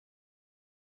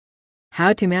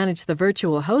How to manage the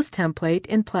virtual host template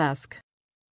in Plesk.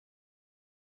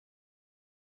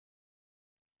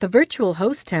 The virtual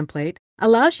host template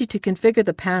allows you to configure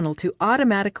the panel to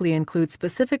automatically include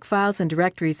specific files and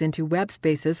directories into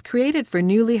webspaces created for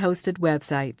newly hosted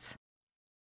websites.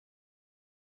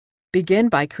 Begin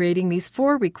by creating these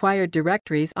 4 required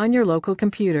directories on your local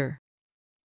computer.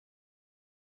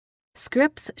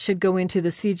 Scripts should go into the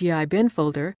CGI bin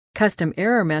folder, custom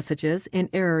error messages in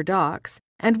error docs,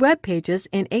 and web pages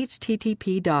in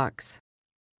HTTP docs.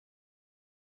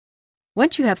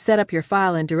 Once you have set up your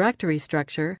file and directory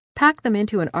structure, pack them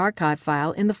into an archive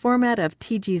file in the format of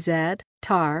tgz,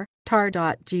 tar,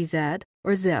 tar.gz,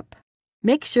 or zip.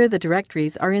 Make sure the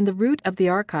directories are in the root of the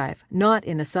archive, not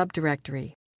in a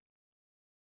subdirectory.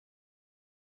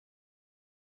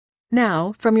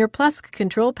 Now, from your Plesk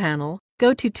control panel,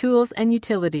 go to Tools and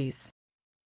Utilities.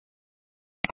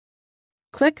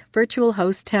 Click Virtual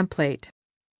Host Template.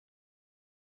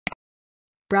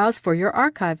 Browse for your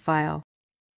archive file.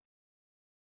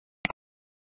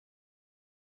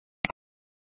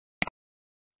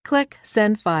 Click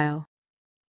Send File.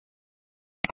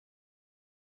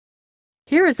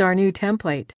 Here is our new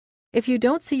template. If you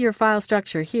don't see your file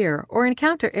structure here or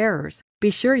encounter errors, be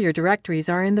sure your directories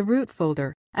are in the root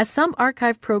folder, as some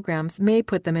archive programs may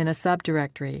put them in a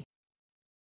subdirectory.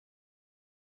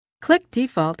 Click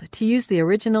Default to use the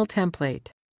original template.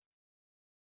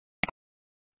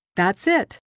 That's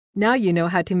it! Now you know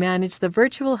how to manage the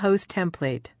virtual host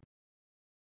template.